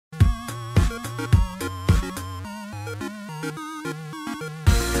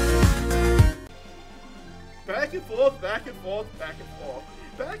back and forth, back and forth, back and forth.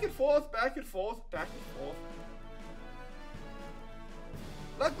 Back and forth, back and forth, back and forth.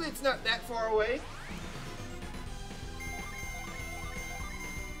 Luckily, it's not that far away.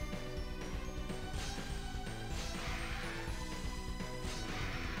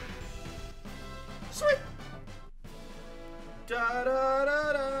 Sweet! Da da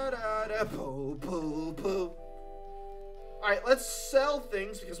da da da da, poo poo poo. Alright, let's sell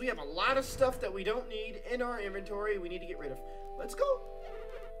things because we have a lot of stuff that we don't need in our inventory we need to get rid of. Let's go.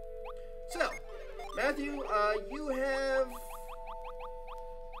 So, Matthew, you have...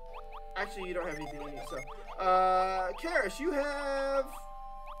 Actually, you don't have anything you need, so... Karis, you have...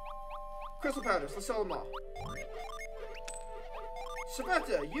 crystal powders. Let's sell them all.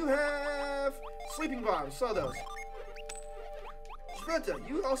 Samantha, you have... sleeping bombs. Sell those. Samantha,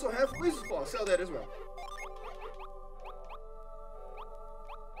 you also have Lisa's Claw. Sell that as well.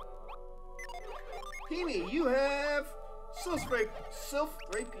 Himi, you have... Sylph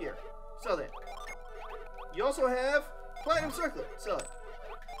Rapier. Sell that. You also have Platinum Circlet. Sell it.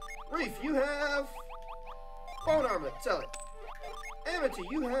 Reef, you have Bone Armlet. Sell it. Amity,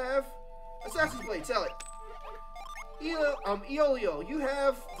 you have Assassin's Blade. Sell it. Eolio, you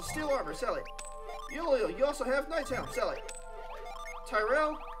have the Steel Armor. Sell it. Eolio, you also have Knight's Helm. Sell it.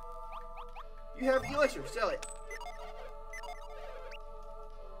 Tyrell, you have Elixir. Sell it.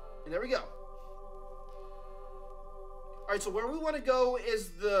 And there we go. Alright, so where we want to go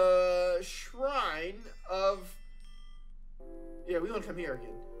is the Shrine of... Yeah, we want to come here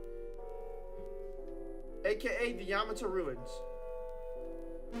again. AKA the Yamata Ruins.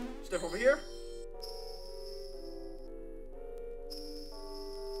 Step over here.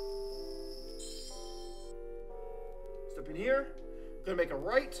 Step in here. Gonna make a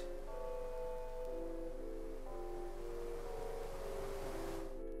right.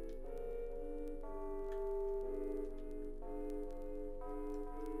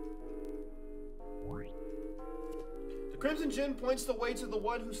 Crimson Djinn points the way to the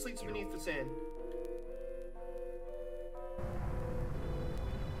one who sleeps beneath the sand.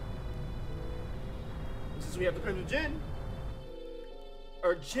 And since we have the Crimson Djinn,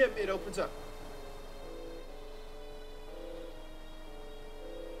 or gym, it opens up.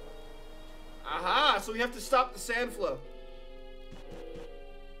 Aha! So we have to stop the sand flow.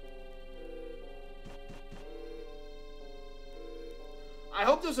 I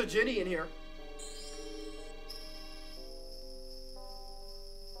hope there's a Jinny in here.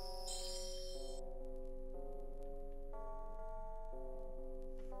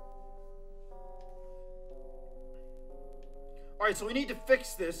 Alright, so we need to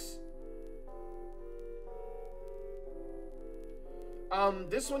fix this.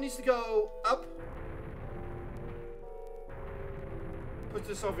 This one needs to go up. Put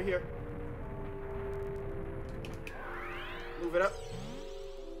this over here. Move it up.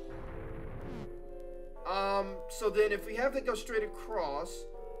 So then if we have that go straight across.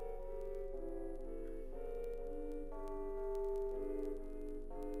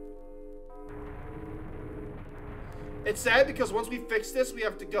 It's sad because once we fix this, we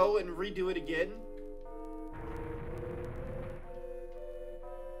have to go and redo it again.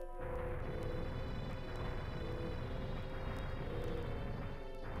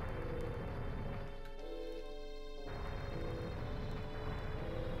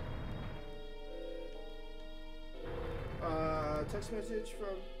 Text message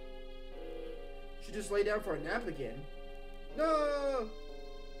from... She just lay down for a nap again. No!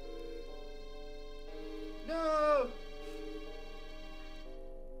 No!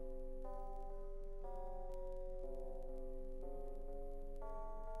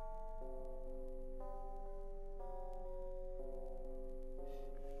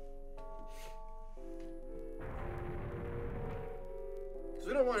 Because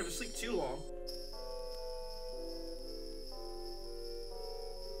we don't want her to sleep too long.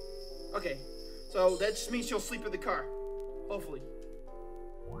 Okay, so that just means she'll sleep in the car. Hopefully.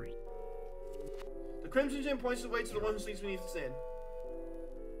 The Crimson Djinn points the way to the one who sleeps beneath the sand.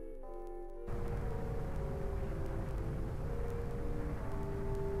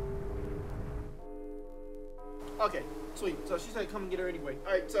 Okay, sweet. So she said come and get her anyway.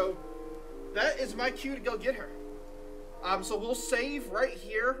 Alright, so that is my cue to go get her. So we'll save right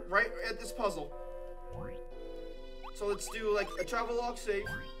here, right at this puzzle. So let's do like a travel log save.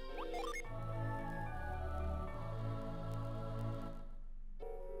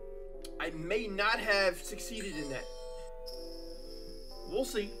 I may not have succeeded in that. We'll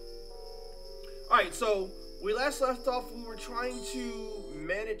see. Alright, so we last left off, we were trying to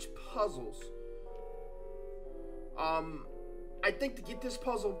manage puzzles. I think to get this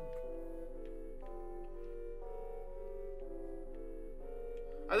puzzle...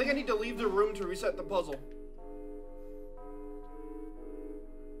 I think I need to leave the room to reset the puzzle.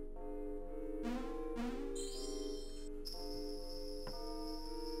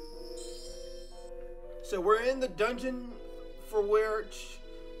 So we're in the dungeon for which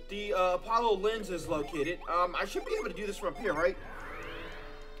the Apollo lens is located. I should be able to do this from up here, right?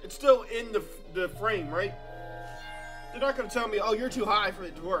 It's still in the frame, right? They're not going to tell me, oh, you're too high for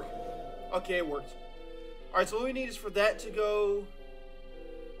it to work. Okay, it worked. Alright, so what we need is for that to go...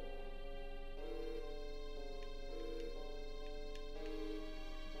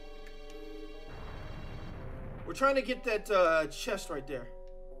 We're trying to get that chest right there.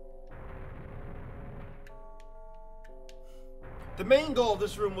 The main goal of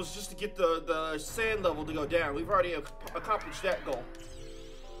this room was just to get the sand level to go down. We've already accomplished that goal.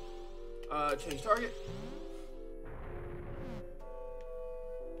 Change target.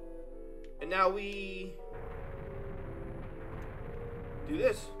 And now we do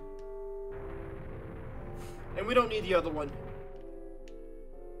this. And we don't need the other one.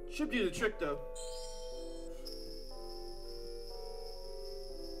 Should do the trick though.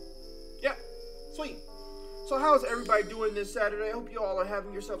 Yeah, sweet. So how is everybody doing this Saturday? I hope you all are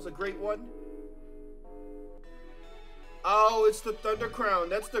having yourselves a great one. Oh, it's the Thunder Crown.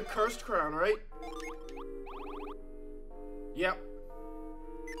 That's the cursed crown, right? Yep.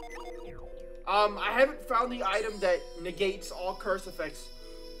 I haven't found the item that negates all curse effects.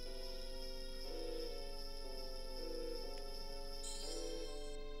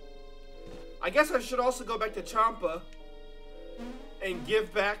 I guess I should also go back to Champa and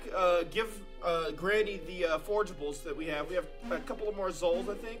give back, Granny the forgeables that we have. We have a couple of more Zols,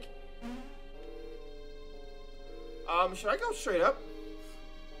 I think. Should I go straight up?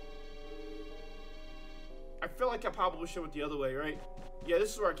 I feel like I probably should went the other way, right? Yeah,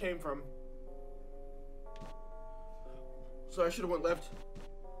 this is where I came from. So I should have went left.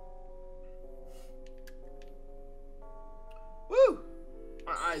 Woo!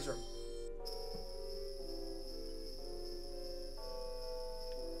 My eyes are...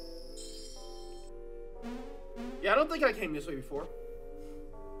 Yeah, I don't think I came this way before.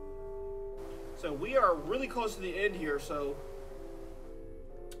 So we are really close to the end here, so...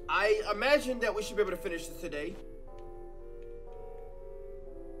 I imagine that we should be able to finish this today.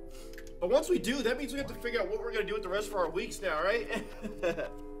 But once we do, that means we have to figure out what we're going to do with the rest of our weeks now, right? We're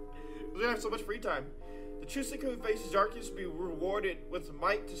going to have so much free time. The true seeker who faces darkness will be rewarded with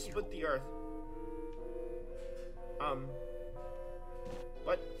might to split the earth.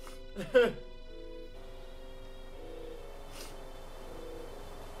 What?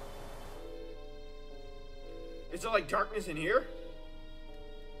 Is there like darkness in here?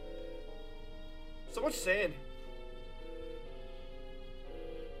 So much sand.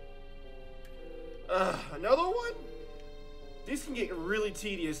 Another one? These can get really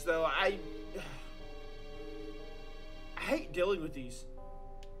tedious though. I hate dealing with these.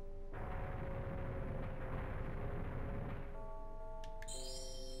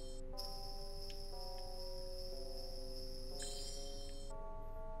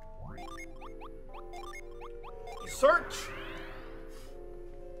 Search!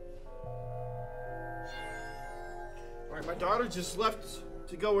 Alright, my daughter just left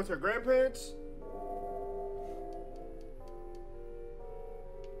to go with her grandparents.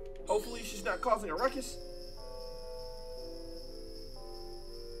 Hopefully she's not causing a ruckus.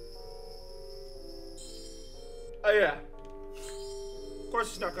 Oh yeah. Of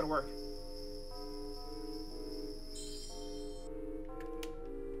course it's not gonna work.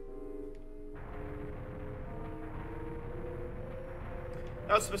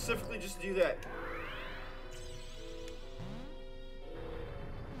 That was specifically just to do that.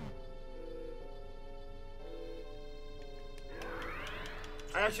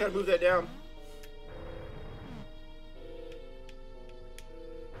 I actually gotta move that down.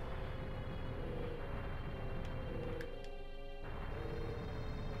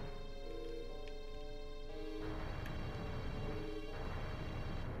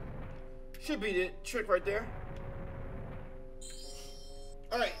 Should be the trick right there.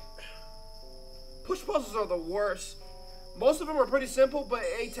 Alright. Push puzzles are the worst. Most of them are pretty simple, but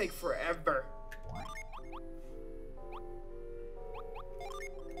they take forever.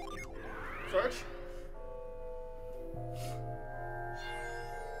 Search.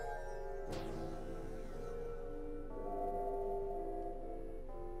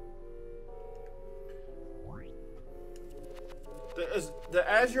 The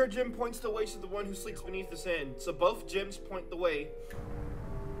Azure gem points the way to the one who sleeps beneath the sand. So both gems point the way.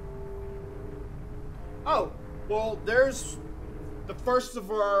 Oh, well, there's the first of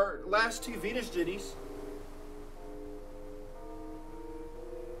our last two Venus Jennies.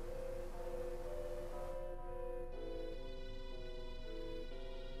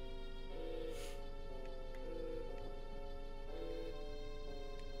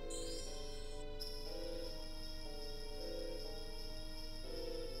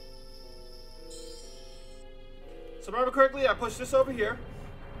 So remember correctly, I push this over here.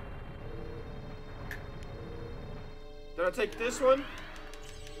 Then I take this one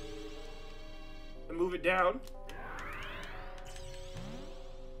and move it down.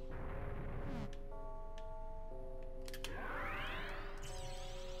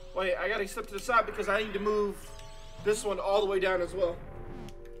 Wait, I gotta step to the side because I need to move this one all the way down as well.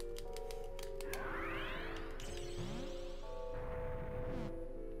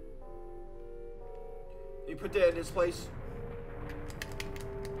 You put that in its place.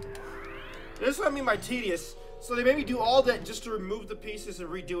 This is what I mean by tedious. So they made me do all that just to remove the pieces and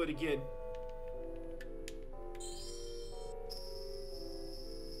redo it again.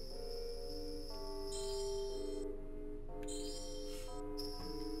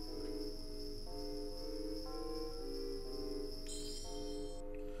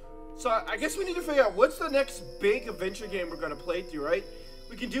 So I guess we need to figure out what's the next big adventure game we're gonna play through, right?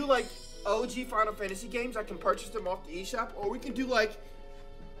 We can do like OG Final Fantasy games. I can purchase them off the eShop, or we can do like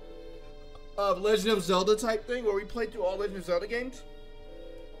Legend of Zelda type thing where we play through all Legend of Zelda games.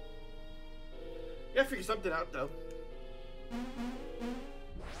 Gotta figure something out though.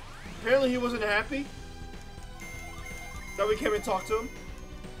 Apparently he wasn't happy that we came and talked to him.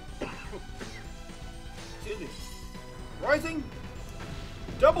 Excuse me. Rising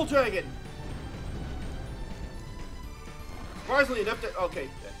Double Dragon. Surprisingly enough that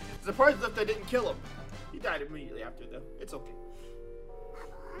surprisingly enough they didn't kill him. He died immediately after though. It's okay.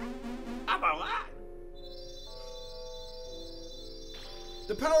 I'm alive.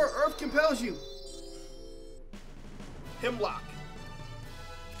 The power of Earth compels you. Hemlock.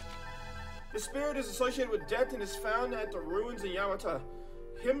 The spirit is associated with death and is found at the ruins in Yamata.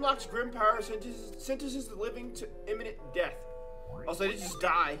 Hemlock's grim power sentences the living to imminent death. Also, they just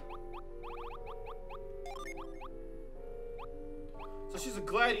die. So she's a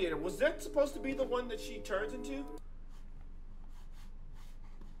gladiator. Was that supposed to be the one that she turns into?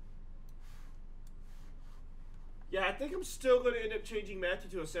 Yeah, I think I'm still going to end up changing Matthew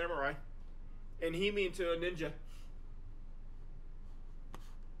to a samurai. And Himi into a ninja.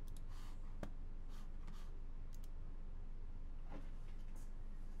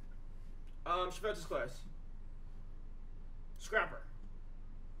 Shvet's class. Scrapper.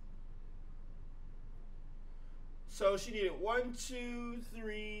 So she needed 1, 2,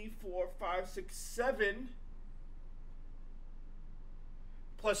 3, 4, 5, 6, 7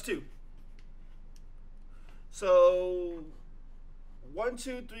 plus 2. So 1,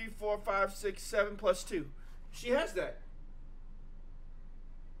 2, 3, 4, 5, 6, 7 plus 2. She has that.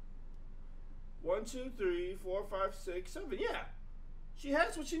 1, 2, 3, 4, 5, 6, 7. Yeah. She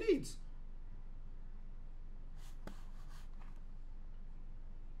has what she needs.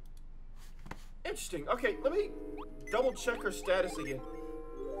 Interesting. Okay, let me double check her status again.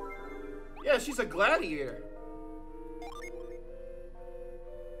 Yeah, she's a gladiator.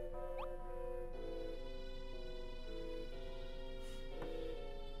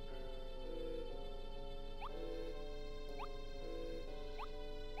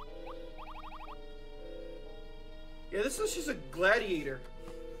 Yeah, this says she's a gladiator.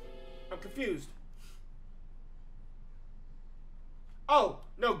 I'm confused. Oh,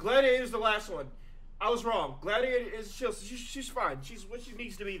 no, Gladiator's the last one. I was wrong. Gladiator is she's fine. She's what she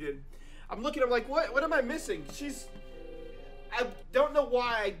needs to be then. I'm looking, I'm like, what am I missing? I don't know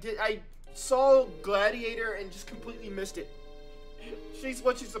why I saw Gladiator and just completely missed it. She's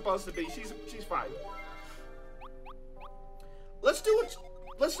what she's supposed to be. She's fine. Let's do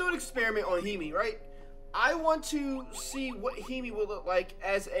an experiment on Himi, right? I want to see what Himi will look like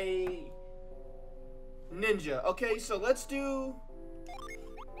as a ninja. Okay, so let's do.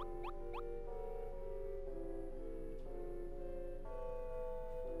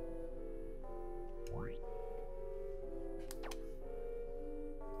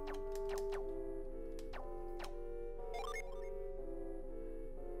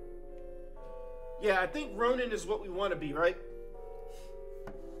 Yeah, I think Ronin is what we want to be, right?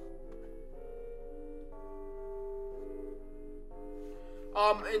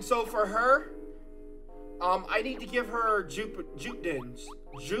 And so for her, I need to give her juke gens.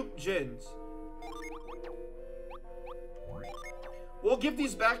 We'll give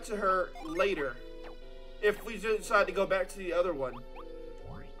these back to her later, if we decide to go back to the other one.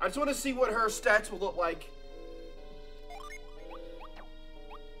 I just want to see what her stats will look like.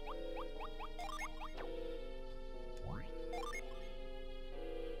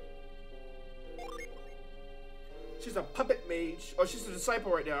 She's a puppet mage. Oh, she's a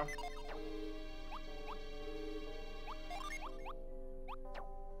disciple right now.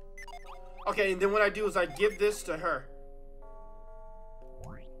 Okay, and then what I do is I give this to her.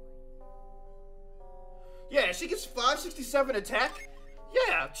 Yeah, she gets 567 attack.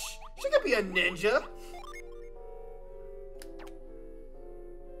 Yeah, she could be a ninja.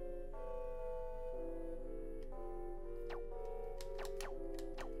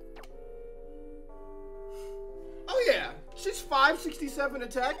 Oh yeah, she's 567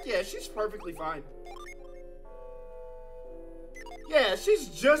 attack. Yeah, she's perfectly fine. Yeah, she's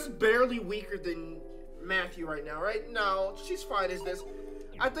just barely weaker than Matthew right now, right? No, she's fine as this.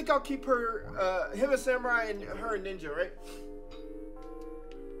 I think I'll keep her, him a samurai and her a ninja, right?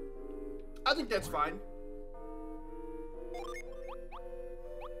 I think that's fine.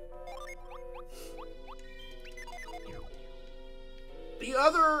 The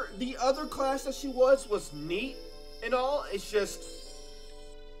other class that she was neat and all. It's just,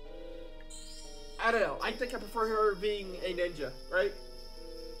 I don't know. I think I prefer her being a ninja, right?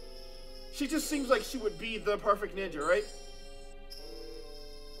 She just seems like she would be the perfect ninja, right?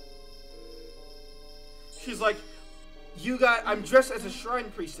 She's like, I'm dressed as a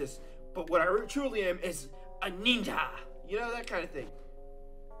shrine priestess, but what I truly am is a ninja. You know, that kind of thing.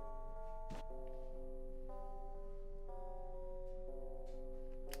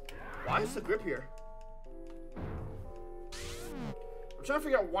 Why is the grip here? I'm trying to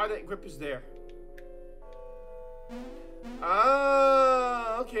figure out why that grip is there.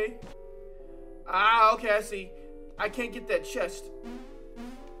 Ah, okay. Ah, okay, I see. I can't get that chest.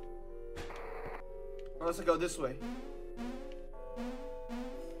 Unless I go this way.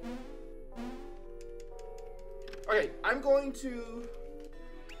 Okay, I'm going to...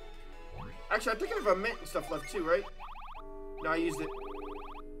 Actually, I think I have a mint and stuff left too, right? No, I used it.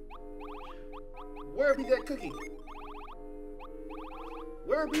 Where be that cookie?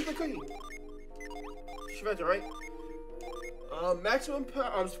 Where be the cookie? Shventa, right? Maximum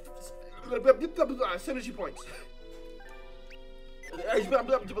synergy points.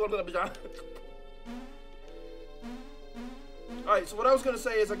 Alright, so what I was gonna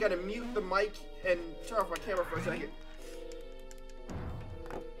say is I gotta mute the mic and turn off my camera for a second.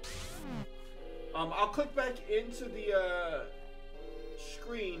 I'll click back into the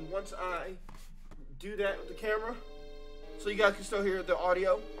screen once I do that with the camera, so you guys can still hear the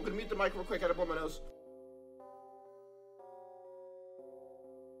audio. I'm gonna mute the mic real quick. I gotta blow my nose.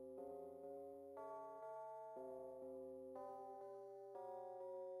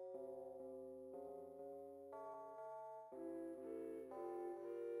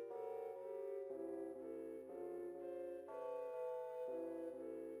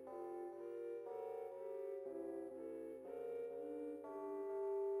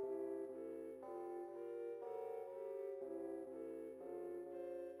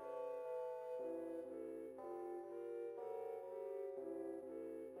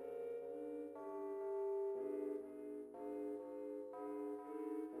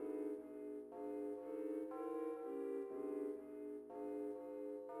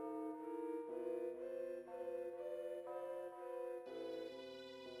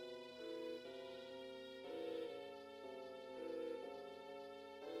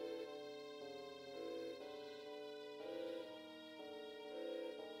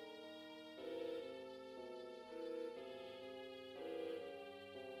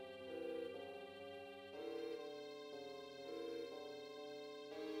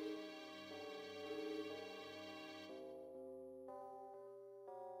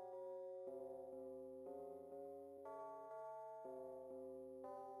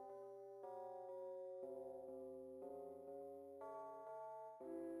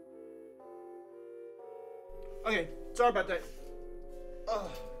 Okay, sorry about that.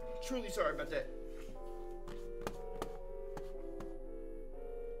 Truly sorry about that.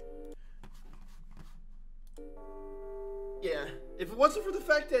 Yeah, if it wasn't for the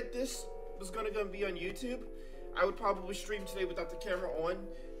fact that this was gonna be on YouTube, I would probably stream today without the camera on,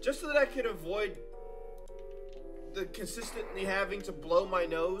 just so that I could avoid the consistently having to blow my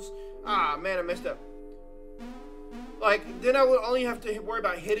nose. Ah, man, I messed up. Like, then I would only have to worry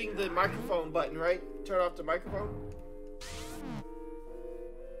about hitting the microphone button, right? Turn off the microphone.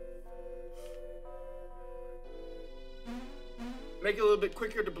 Make it a little bit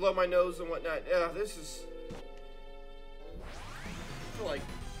quicker to blow my nose and whatnot. Yeah, this is... I feel like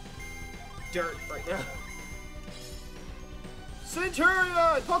dirt right now. Centurion!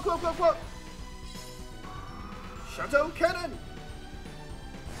 Poke, poke, poke, poke! Shadow Cannon!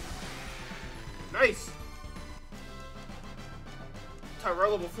 Nice!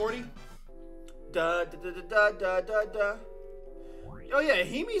 Tyrell level 40. Da da da da da da da. Oh yeah,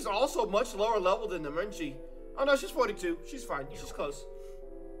 Himi's also much lower level than the Munchie. Oh no, she's 42. She's fine. She's close.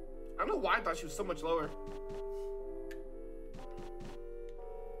 I don't know why I thought she was so much lower.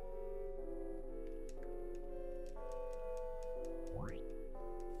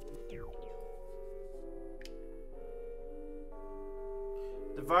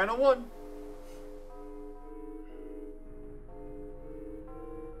 The final one.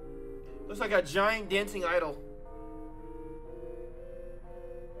 Looks like a giant dancing idol.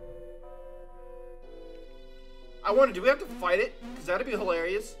 I wonder, do we have to fight it? Because that'd be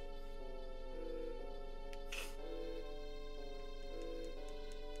hilarious.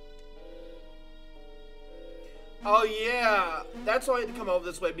 Oh yeah, that's why I had to come over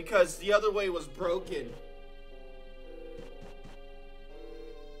this way, because the other way was broken.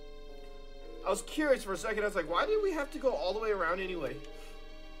 I was curious for a second. I was like, why did we have to go all the way around anyway?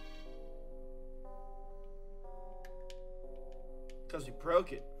 Because we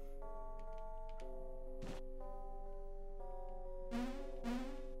broke it.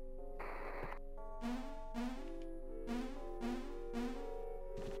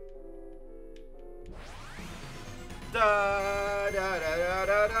 Da da da da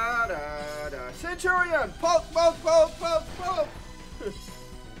da da da da. Centurion! Poke, poke, poke, poke, poke!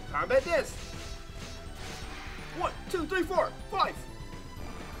 Combat this! 1, 2, 3, 4, 5!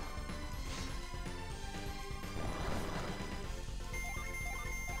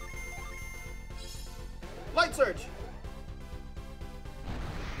 Light Surge!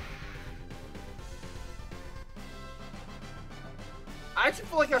 I actually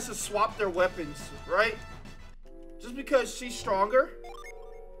feel like I should swap their weapons, right? Just because she's stronger?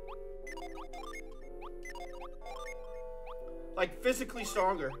 Like, physically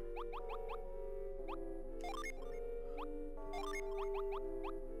stronger.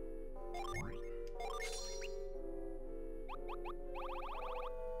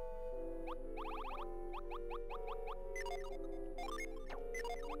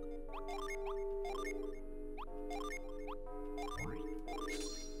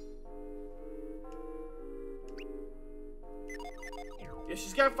 Yeah,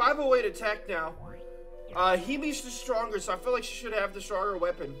 she's got 508 attack now. Himi's the stronger, so I feel like she should have the stronger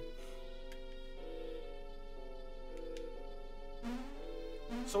weapon.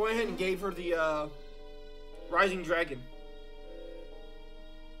 So I went ahead and gave her the Rising Dragon.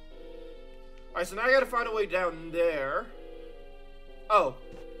 Alright, so now I gotta find a way down there. Oh.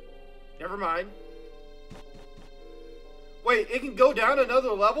 Never mind. Wait, it can go down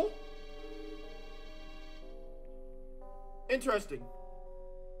another level? Interesting.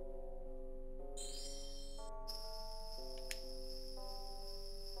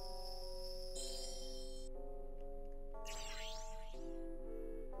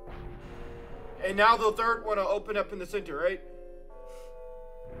 And now the third one will open up in the center, right?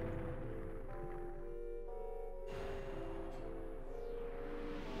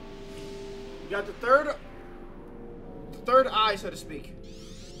 You got the third eye, so to speak.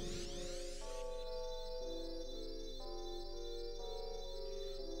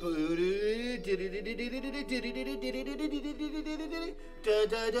 Da,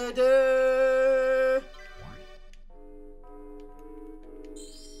 da, da, da.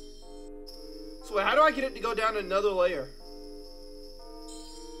 So how do I get it to go down another layer?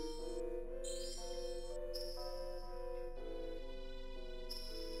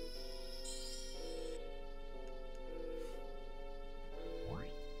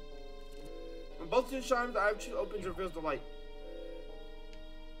 When both two shines, the eye opens and reveals the light.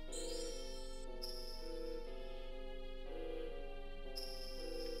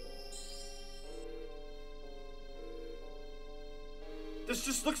 This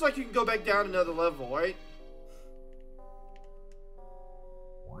just looks like you can go back down another level, right?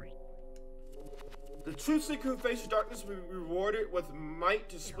 The truth seeker who faces darkness will be rewarded with might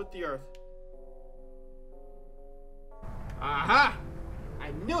to split the earth. Aha!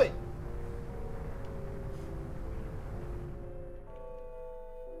 I knew it!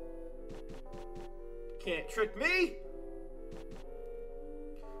 Can't trick me!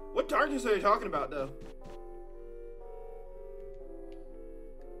 What darkness are they talking about, though?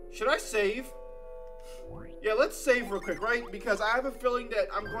 Should I save? Yeah, let's save real quick, right? Because I have a feeling that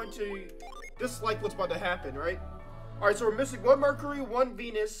I'm going to dislike what's about to happen, right? Alright, so we're missing 1 Mercury, 1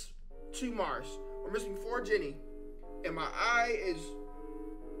 Venus, 2 Mars. We're missing 4 Jenny. And my eye is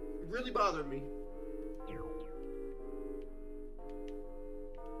really bothering me.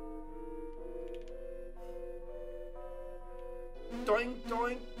 Doink,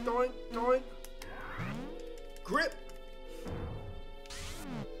 doink, doink, doink. Grip.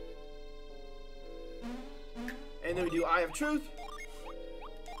 And then we do Eye of Truth.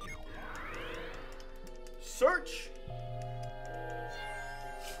 Search.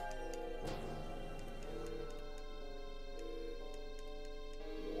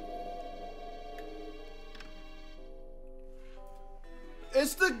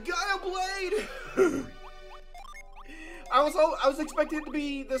 It's the Gaia Blade! I was expecting it to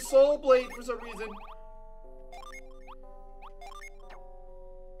be the Soul Blade for some reason.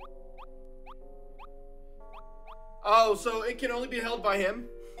 Oh, so it can only be held by him?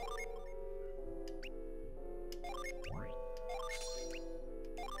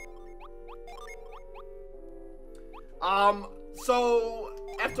 So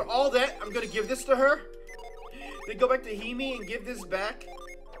after all that, I'm gonna give this to her. Then go back to Hime and give this back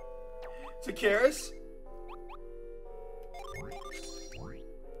to Karis.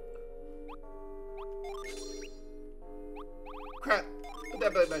 Crap. Put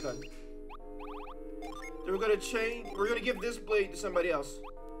that blade back on. Then we're gonna change. We're gonna give this blade to somebody else.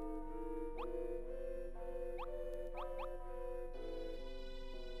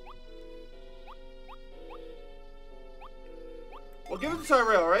 We'll give it to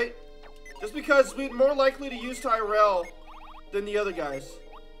Tyrell, right? Just because we're more likely to use Tyrell than the other guys.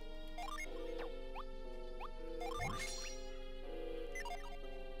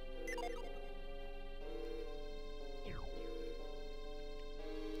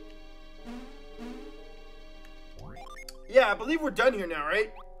 Yeah, I believe we're done here now,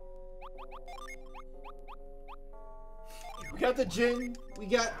 right? We got the Jin, we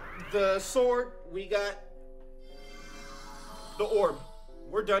got the sword, we got the orb.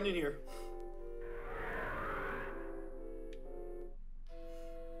 We're done in here.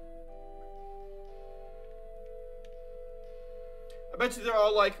 I bet you they're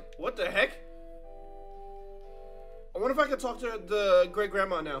all like, what the heck? I wonder if I can talk to the great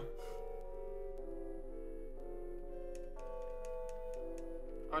grandma now.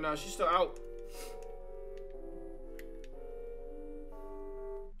 Oh no, she's still out.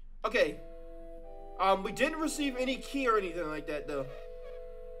 Okay. We didn't receive any key or anything like that though.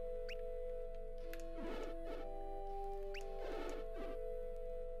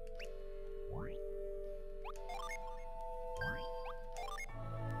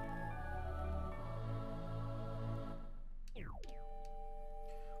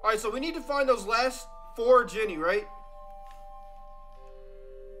 Alright, so we need to find those last 4 Jenny, right?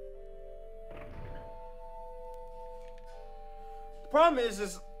 The problem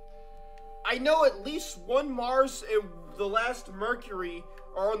is I know at least one Mars and the last Mercury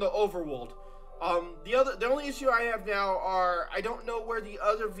are on the overworld. The only issue I have now are I don't know where the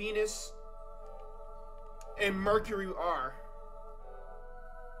other Venus and Mercury are.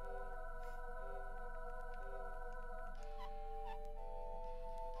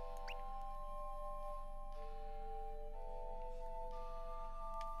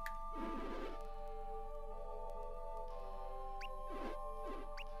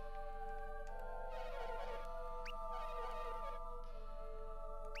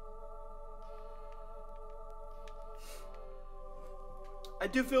 I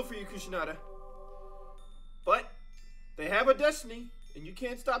do feel for you, Kushinada. But they have a destiny, and you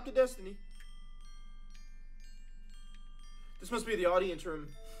can't stop the destiny. This must be the audience room.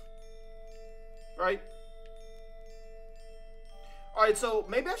 Right? Alright, so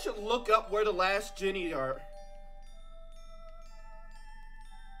maybe I should look up where the last Jenny are.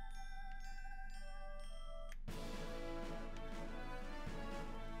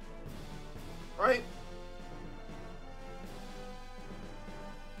 Right?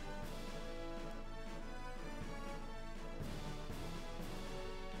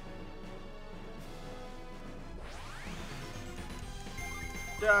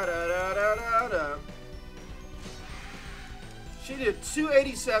 Da da da da da da. She did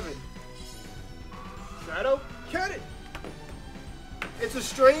 287. Shadow, cut it! It's a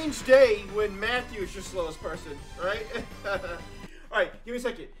strange day when Matthew is your slowest person, right? Alright, give me a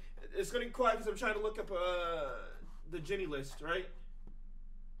second. It's gonna be quiet because I'm trying to look up the Jenny list, right?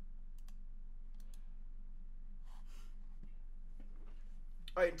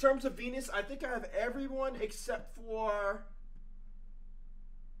 Alright, in terms of Venus, I think I have everyone except for...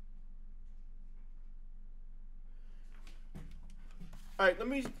 Alright, let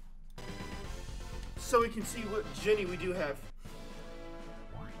me... So we can see what Jenny we do have.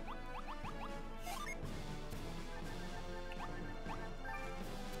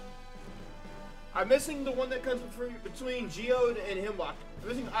 I'm missing the one that comes between Geode and Hemlock. I'm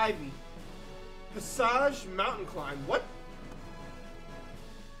missing Ivy. Passage Mountain Climb. What?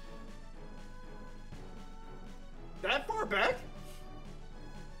 That far back?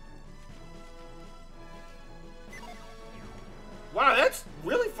 Wow, that's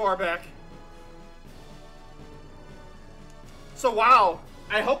really far back. So wow,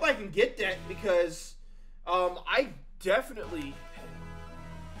 I hope I can get that because I definitely...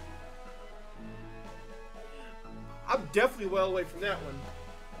 I'm definitely well away from that one.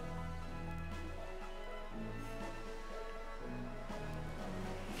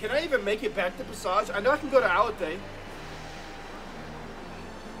 Can I even make it back to Passage? I know I can go to Alate.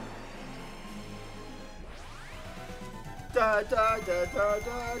 Da da da da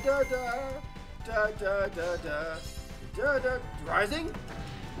da da da da da da da da da. Rising?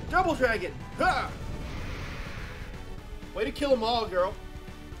 Double Dragon! Ha! Way to kill them all, girl.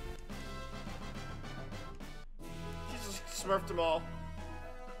 She just smurfed them all.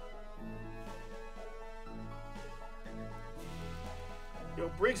 Yo,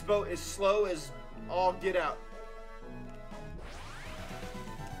 Briggs' boat is slow as all get out.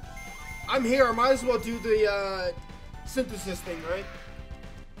 I'm here, I might as well do the synthesis thing, right?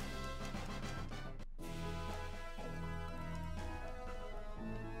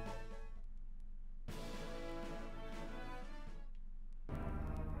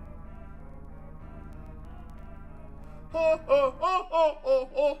 Oh, oh, oh, oh, oh,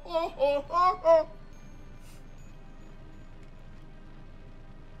 oh, oh, oh, oh, oh.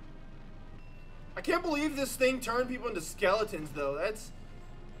 I can't believe this thing turned people into skeletons, though. That's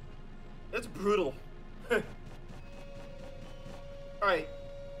brutal. Alright.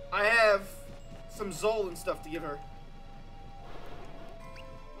 I have some Zol and stuff to give her.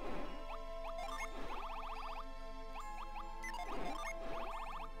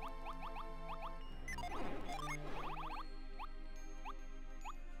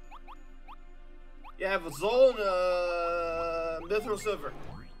 Yeah, I have a Zol and a Mithril Silver.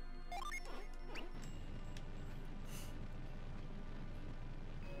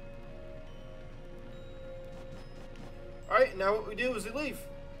 Alright, now what we do is we leave.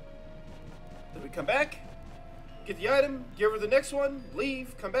 Then we come back, get the item, give her the next one,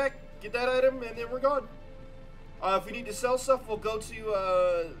 leave, come back, get that item, and then we're gone. If we need to sell stuff, we'll go to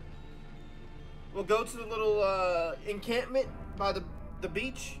the little encampment by the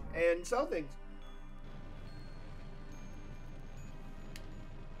beach and sell things.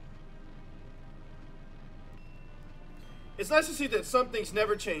 It's nice to see that some things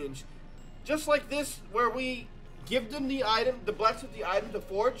never change. Just like this, where we give them the item, the blacksmith the item to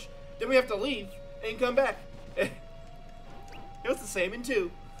forge, then we have to leave and come back. It was the same in 2.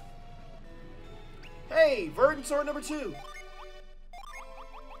 Hey, Verdant Sword number 2.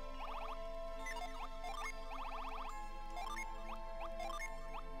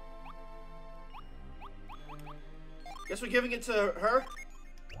 Guess we're giving it to her.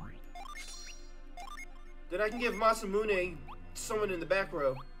 Then I can give Masamune someone in the back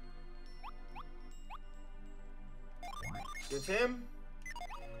row. Give him.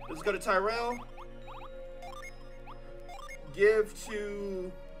 Let's go to Tyrell. Give to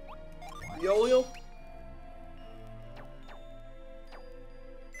Yoliel.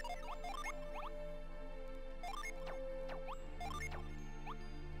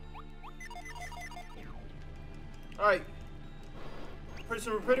 Alright.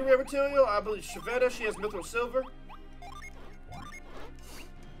 Pretty rare material. I believe Shavetta, she has Mithril Silver.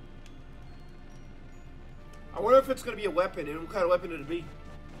 I wonder if it's going to be a weapon and what kind of weapon it'll be.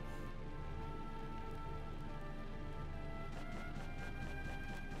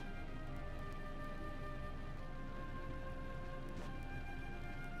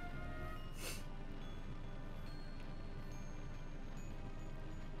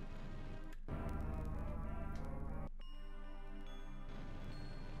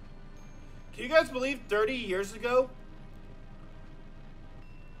 Can you guys believe 30 years ago,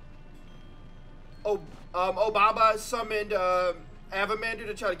 Obaba summoned Avamander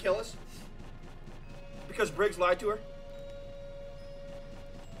to try to kill us because Briggs lied to her?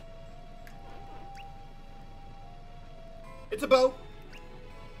 It's a bow.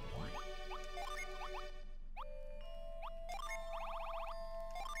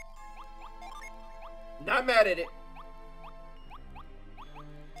 Not mad at it.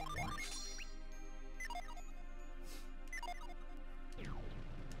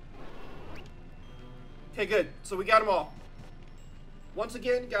 Okay, good. So we got them all. Once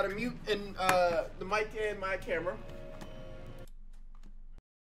again, got to mute and the mic and my camera.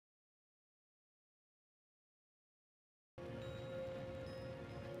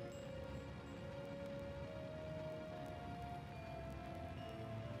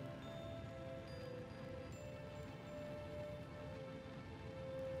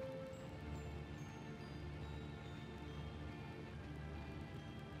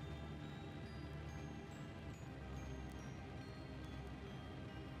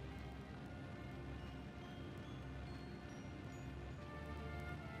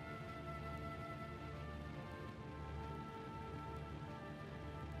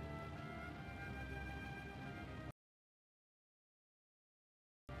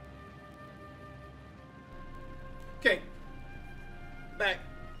 Okay. Back.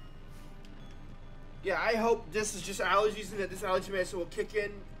 Yeah, I hope this is just allergies and that this allergy medicine will kick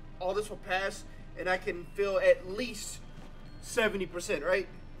in, all this will pass, and I can feel at least 70%, right?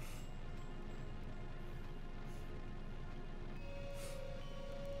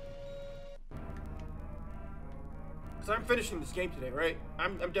 Because I'm finishing this game today, right?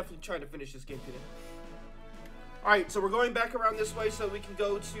 I'm definitely trying to finish this game today. Alright, so we're going back around this way so we can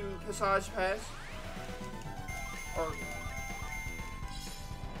go to Passage Pass. Or...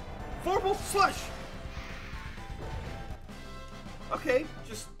 Vorpal Slush! Okay,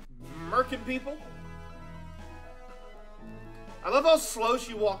 just murking people. I love how slow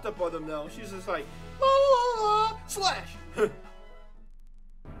she walked up on them, though. She's just like, la la la la, slash!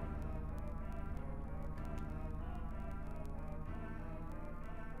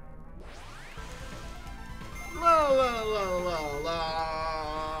 La la la la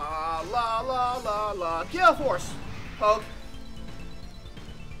la la la la la. Gale Force! Poke.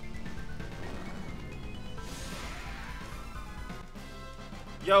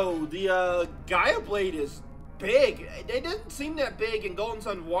 Yo, the Gaia Blade is big. It doesn't seem that big in Golden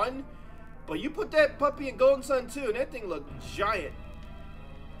Sun 1, but you put that puppy in Golden Sun 2 and that thing looked giant.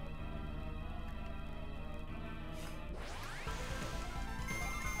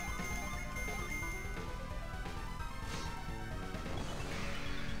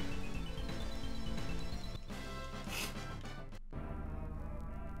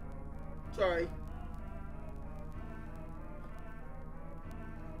 Sorry.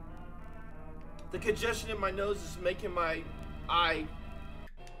 The congestion in my nose is making my eye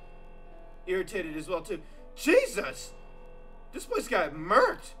irritated as well, too. Jesus! This place got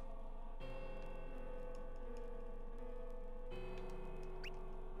murked!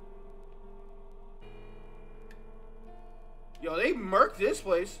 Yo, they murked this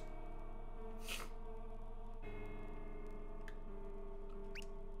place.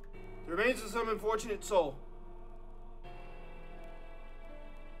 The remains of some unfortunate soul.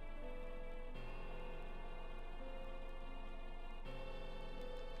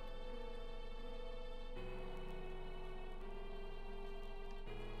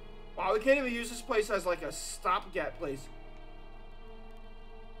 Wow, we can't even use this place as like a stopgap place.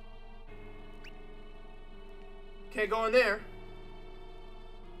 Can't go in there.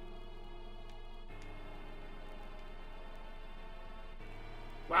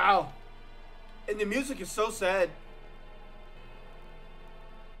 Wow. And the music is so sad.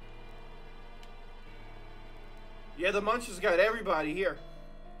 Yeah, the Munch has got everybody here.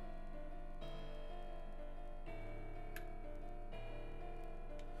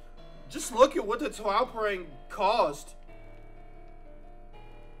 Just look at what the Twalparang caused.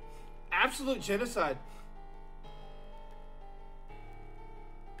 Absolute genocide.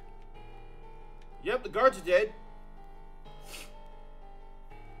 Yep, the guards are dead.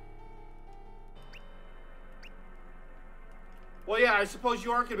 Well, yeah, I suppose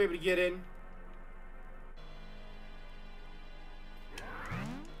you aren't going to be able to get in.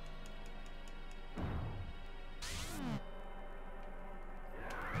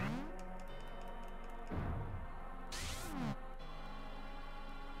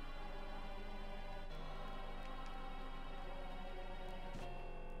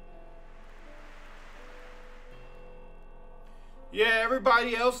 Yeah,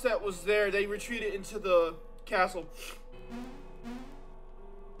 everybody else that was there, they retreated into the castle.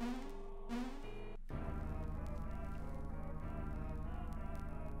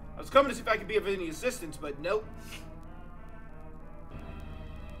 I was coming to see if I could be of any assistance, but nope.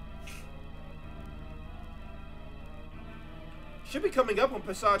 Should be coming up on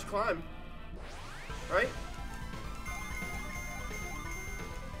Passage Climb, right?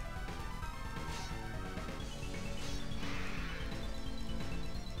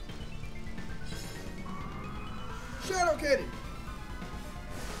 Shadow Cannon!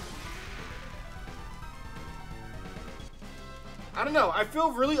 I don't know, I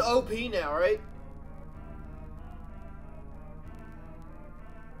feel really OP now, right?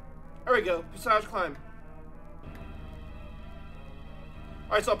 There we go, Passage Climb.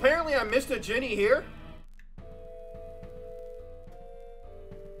 Alright, so apparently I missed a Jenny here.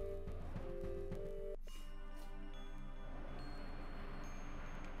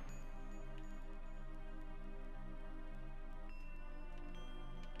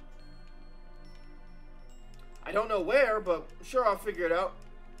 I don't know where, but sure, I'll figure it out.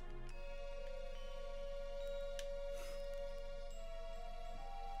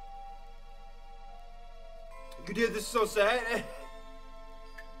 You did this so sad.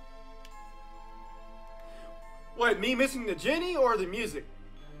 What, me missing the Jenny or the music?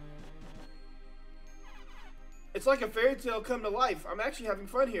 It's like a fairy tale come to life. I'm actually having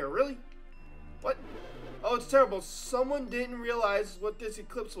fun here, really. What? Oh, it's terrible. Someone didn't realize what this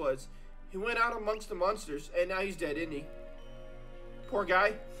eclipse was. He went out amongst the monsters, and now he's dead, isn't he? Poor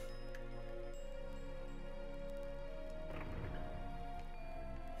guy.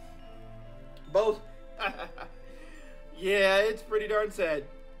 Both. Yeah, it's pretty darn sad.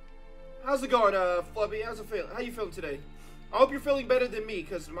 How's it going, Flubby? How's it feeling? How you feeling today? I hope you're feeling better than me,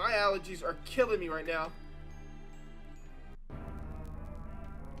 because my allergies are killing me right now.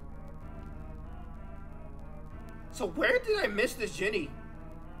 So where did I miss this Ginny?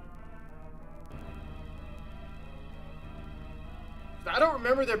 I don't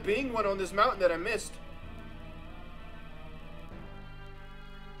remember there being one on this mountain that I missed.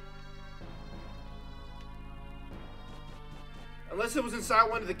 Unless it was inside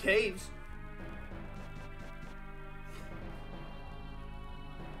one of the caves.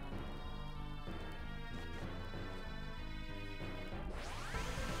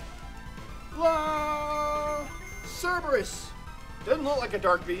 La Cerberus! Doesn't look like a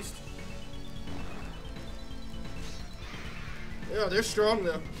dark beast. Yeah, they're strong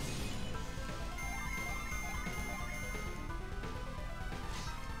though.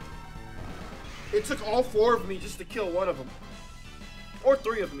 It took all 4 of me just to kill one of them. Or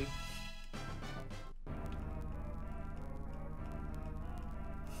 3 of me.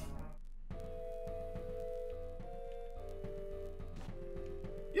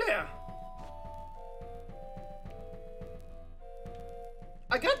 Yeah.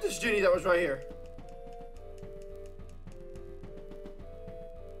 I got this Ginny that was right here.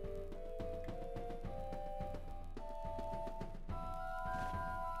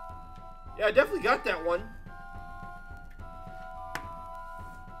 Yeah, I definitely got that one.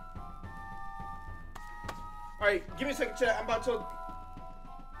 Alright, give me a second, chat. I'm about to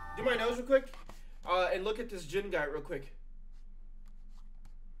do my nose real quick. And look at this Jin guy real quick.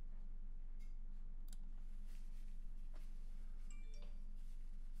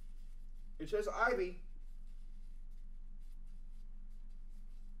 It says Ivy.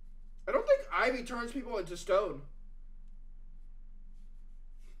 I don't think Ivy turns people into stone.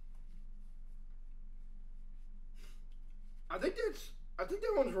 I think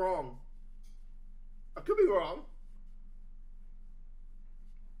that one's wrong. I could be wrong.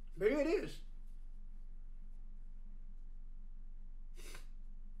 Maybe it is.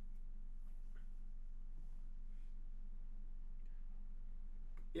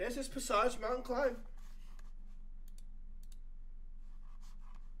 Yes, it's Passage Mountain Climb.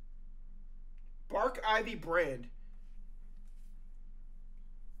 Bark Ivy brand.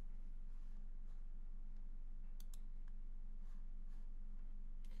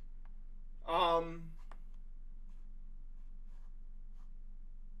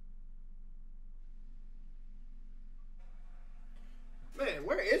 Man,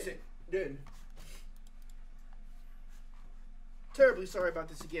 where is it? Dude. Terribly sorry about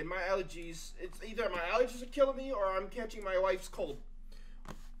this again. My allergies, it's either my allergies are killing me or I'm catching my wife's cold.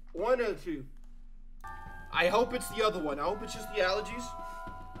 One of the two. I hope it's the other one. I hope it's just the allergies.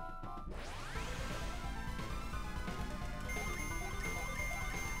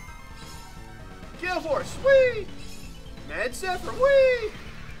 Gale Force, whee! Mad Zephyr, whee!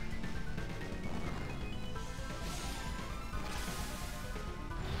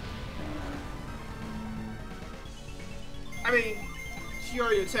 I mean, she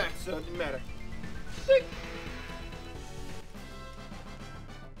already attacked, so it didn't matter. Ding.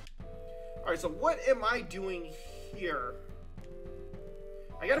 Alright, so what am I doing here?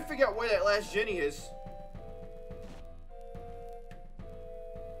 I gotta figure out where that last Jenny is.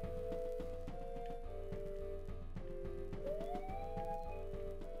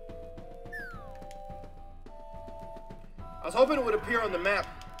 I was hoping it would appear on the map.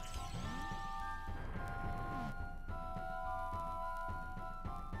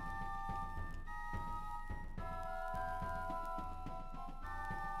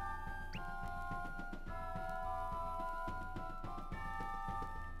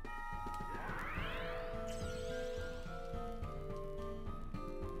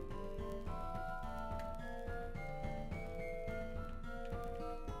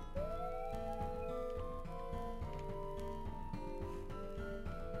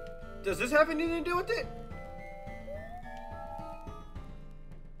 Does this have anything to do with it?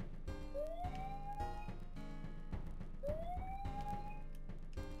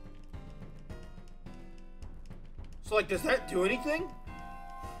 So, like, does that do anything?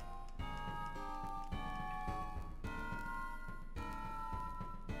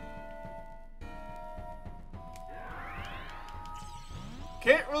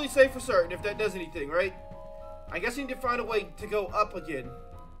 Can't really say for certain if that does anything, right? I guess I need to find a way to go up again.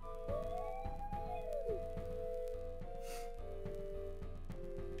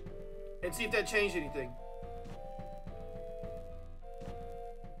 and see if that changed anything.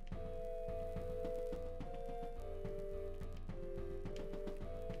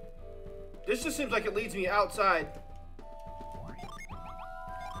 This just seems like it leads me outside.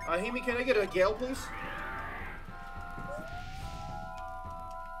 Himi, can I get a Gale, please?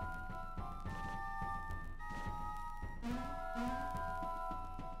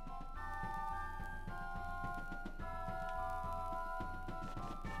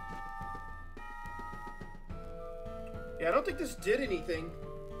 Yeah, I don't think this did anything.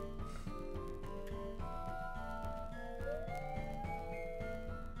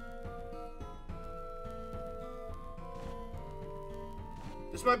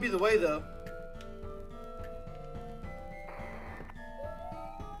 This might be the way, though.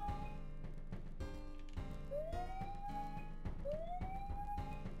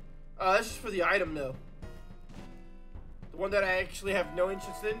 That's just for the item, though. The one that I actually have no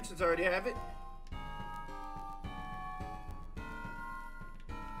interest in, since I already have it.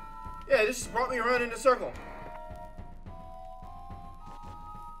 Yeah, this just brought me around in a circle.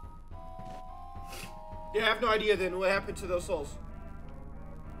 Yeah, I have no idea then what happened to those souls.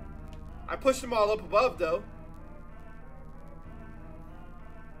 I pushed them all up above, though.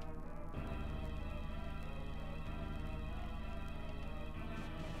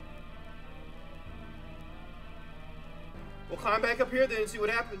 We'll climb back up here then and see what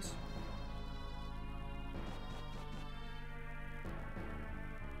happens.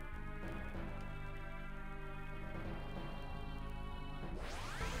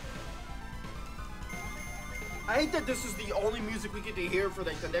 I hate that this is the only music we get to hear for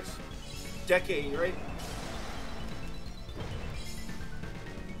like the next decade, right?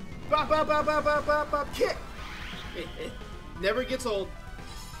 Bop, bop, bop, bop, bop, bop, bop, kick! Never gets old.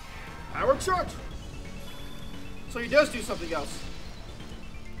 Power charge! So he does do something else.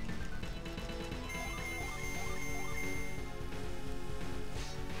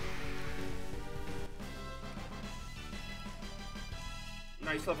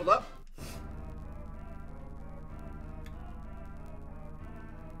 Nice level up.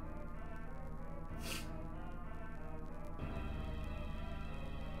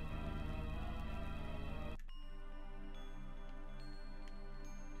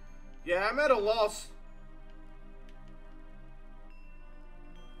 Yeah, I'm at a loss.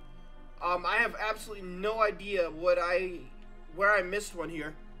 I have absolutely no idea where I missed one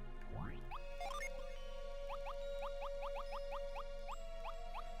here.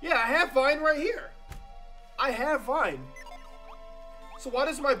 Yeah, I have Vine right here. I have Vine. So why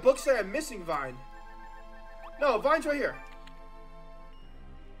does my book say I'm missing Vine? No, Vine's right here.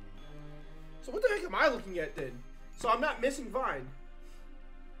 So what the heck am I looking at then? So I'm not missing Vine.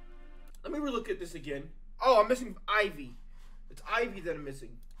 Let me relook at this again. Oh, I'm missing Ivy. It's Ivy that I'm missing.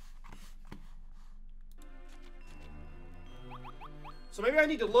 So maybe I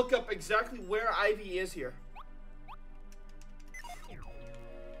need to look up exactly where Ivy is here.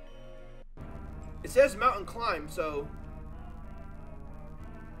 It says mountain climb, so...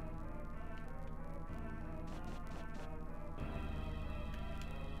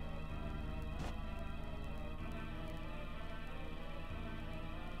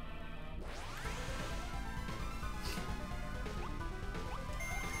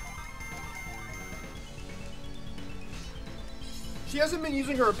 She hasn't been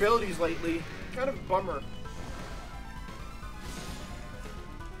using her abilities lately. Kind of a bummer.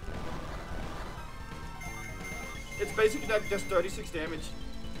 It's basically that just 36 damage.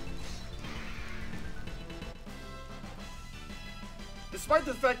 Despite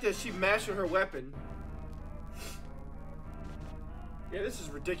the fact that she mastered her weapon. Yeah, this is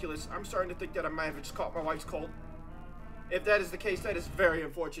ridiculous. I'm starting to think that I might have just caught my wife's cold. If that is the case, that is very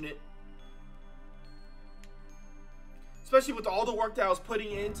unfortunate. Especially with all the work that I was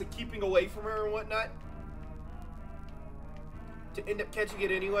putting into keeping away from her and whatnot. To end up catching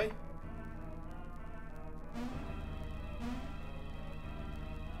it anyway.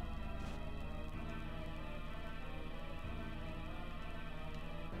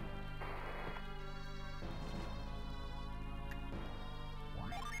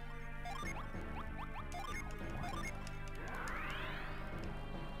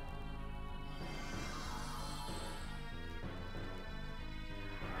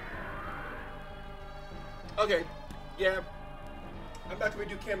 Okay, yeah, I'm not gonna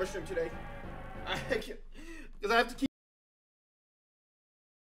do camera stream today. Because I have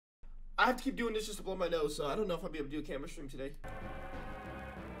to keep doing this just to blow my nose, so I don't know if I'll be able to do a camera stream today.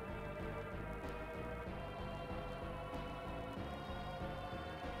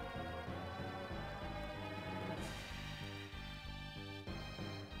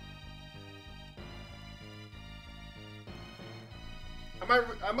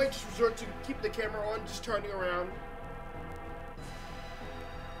 I might just resort to keep the camera on, just turning around.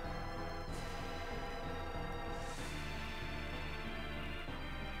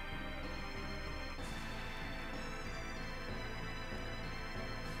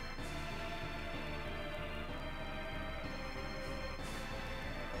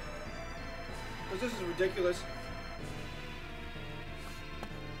 Because this is ridiculous.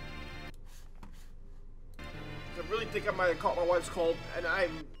 I really think I might have caught my wife's cold, and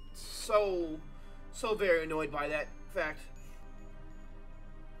I'm so very annoyed by that fact.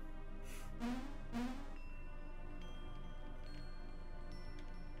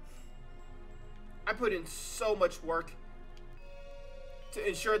 I put in so much work to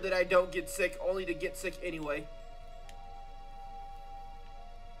ensure that I don't get sick, only to get sick anyway.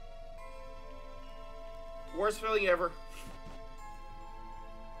 Worst feeling ever.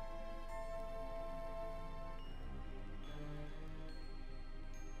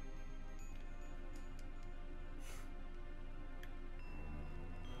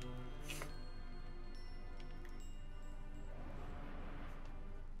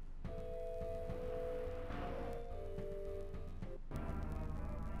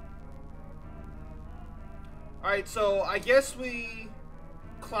 Alright, so I guess we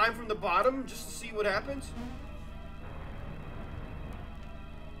climb from the bottom just to see what happens.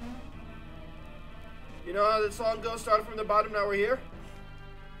 You know how the song goes, started from the bottom, now we're here?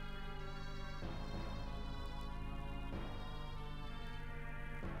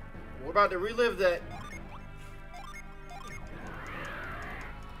 We're about to relive that.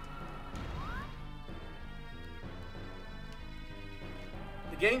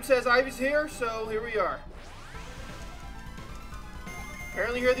 The game says Ivy's here, so here we are.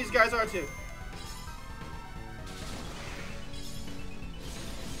 Apparently here these guys are too.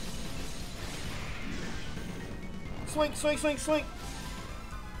 Swing, swing, swing, swing.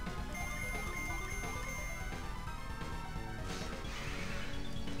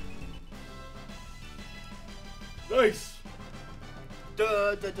 Nice.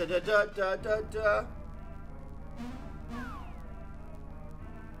 Da da da da da da da da.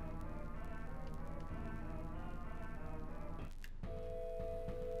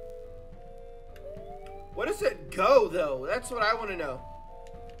 What does it go, though? That's what I want to know.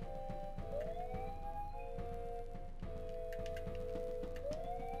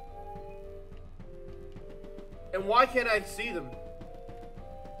 And why can't I see them?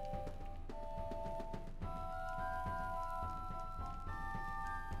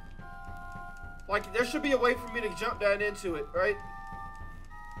 Like, there should be a way for me to jump down into it, right?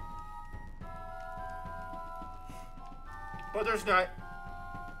 But there's not.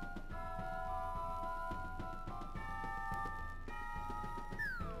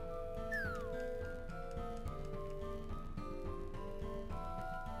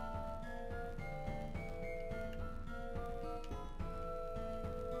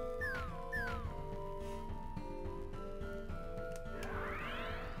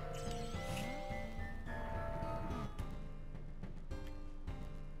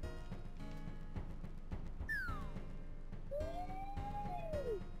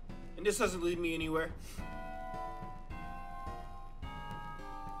 And this doesn't lead me anywhere.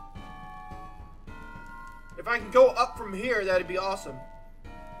 If I can go up from here, that'd be awesome.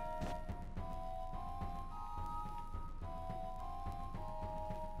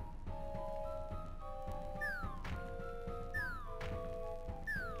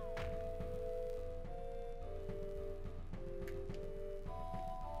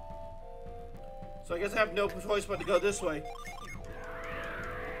 So I guess I have no choice but to go this way.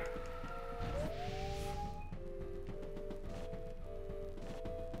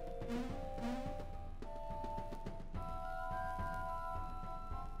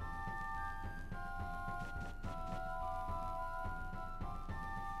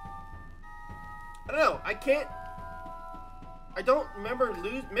 I don't know. I don't remember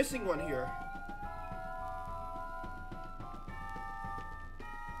missing one here.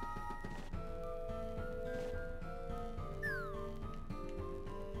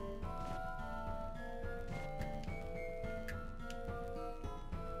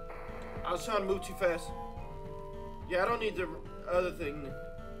 I was trying to move too fast. Yeah, I don't need the other thing.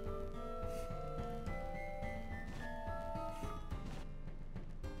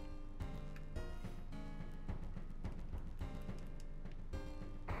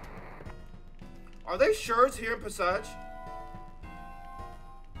 Are they sure it's here in Passage?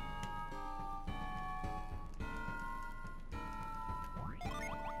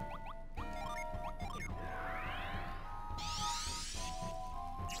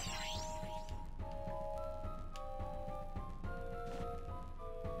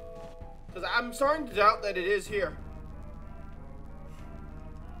 I'm starting to doubt that it is here.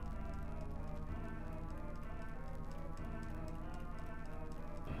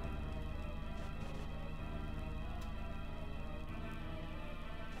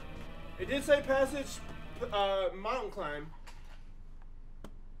 It did say passage, mountain climb.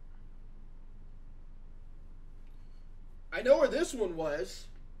 I know where this one was.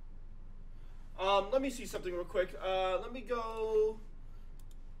 Let me see something real quick. Let me go.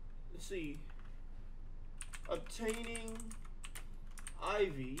 Let's see. Obtaining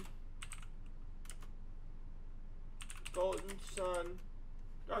Ivy. Golden Sun.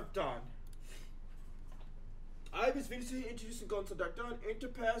 Dark Dawn. Ivy's Venus introduced in Golden Sun Dark Dawn. Enter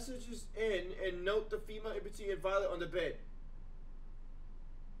passages in and note the female empathy and Violet on the bed.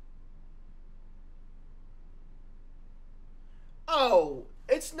 Oh,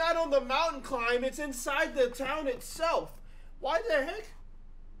 it's not on the mountain climb, it's inside the town itself. Why the heck?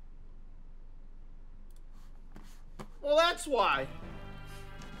 Well, that's why.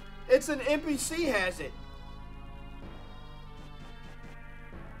 It's an NPC has it.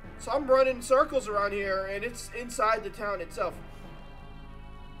 So I'm running circles around here, and it's inside the town itself.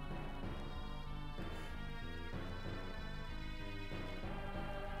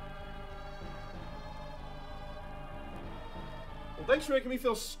 Well, thanks for making me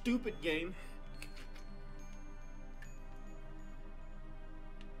feel stupid, game.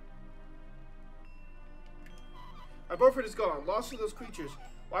 My boyfriend is gone, lost to those creatures.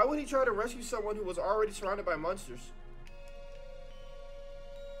 Why would he try to rescue someone who was already surrounded by monsters?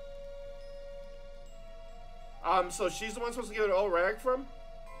 So she's the one supposed to get an old rag from?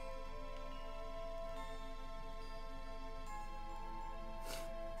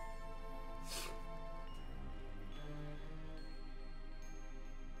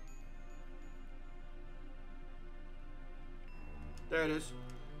 There it is.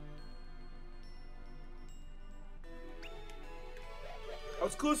 I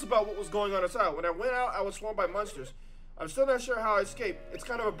was clueless about what was going on outside. When I went out, I was swarmed by monsters. I'm still not sure how I escaped. It's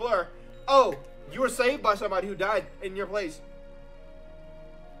kind of a blur. Oh, you were saved by somebody who died in your place.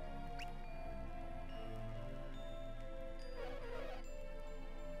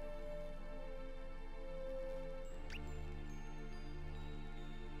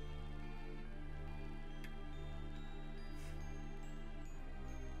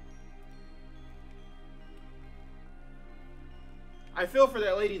 I feel for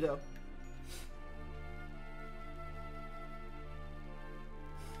that lady, though.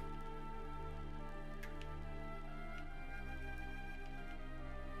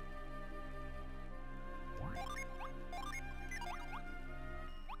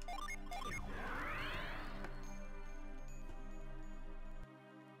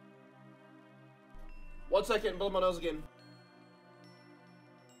 One second, blow my nose again.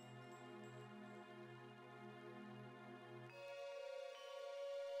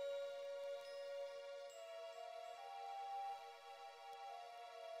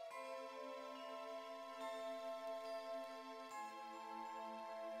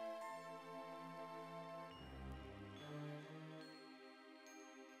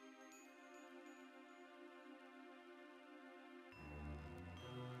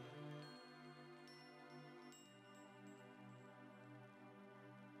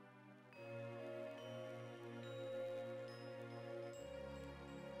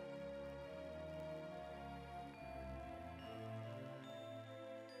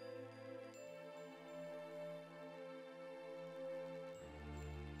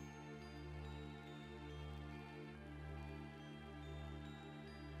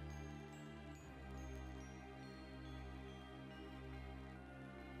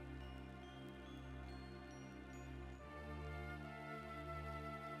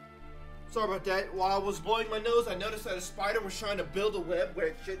 Sorry about that. While I was blowing my nose, I noticed that a spider was trying to build a web where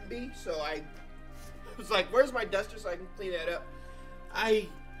it shouldn't be. So I was like, where's my duster so I can clean that up? I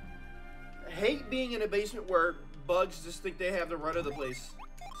hate being in a basement where bugs just think they have the run of the place.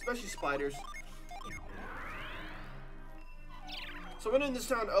 Especially spiders. Someone in this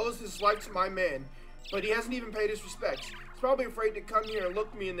town owes his life to my man, but he hasn't even paid his respects. He's probably afraid to come here and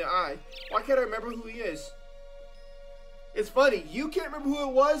look me in the eye. Why can't I remember who he is? It's funny, you can't remember who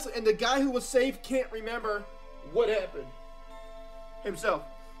it was, and the guy who was saved can't remember what happened himself.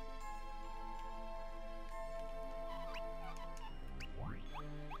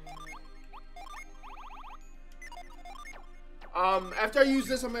 After I use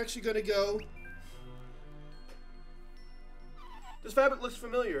this, I'm actually gonna go. This fabric looks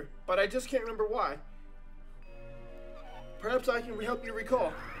familiar, but I just can't remember why. Perhaps I can help you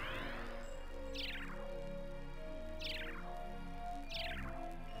recall.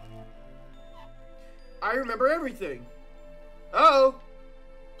 I remember everything. Uh-oh.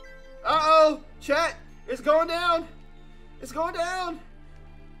 Uh-oh. Chat, it's going down. It's going down.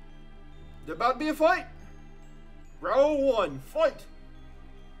 There's about to be a fight. Round 1, fight.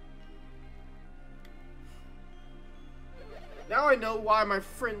 Now I know why my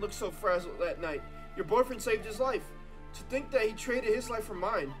friend looked so frazzled that night. Your boyfriend saved his life. To think that he traded his life for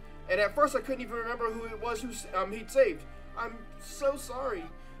mine. And at first I couldn't even remember who it was he'd saved. I'm so sorry.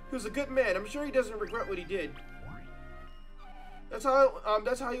 He was a good man. I'm sure he doesn't regret what he did. That's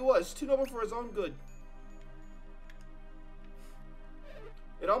how he was. Too noble for his own good.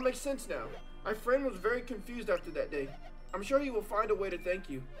 It all makes sense now. My friend was very confused after that day. I'm sure he will find a way to thank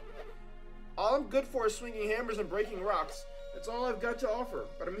you. All I'm good for is swinging hammers and breaking rocks. That's all I've got to offer,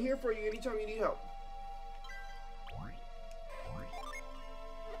 but I'm here for you anytime you need help.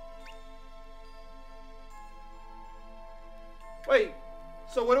 Wait,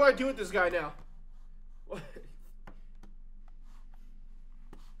 so what do I do with this guy now? What?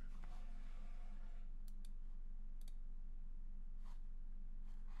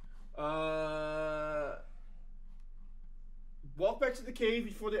 Walk back to the cave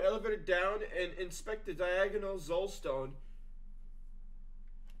before the elevator down and inspect the diagonal Zolstone.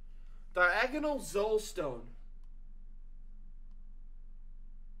 Diagonal Zolstone.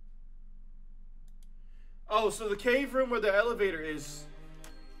 Oh, so the cave room where the elevator is.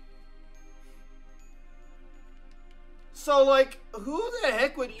 So, like, who the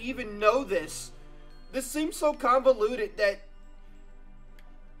heck would even know this? This seems so convoluted that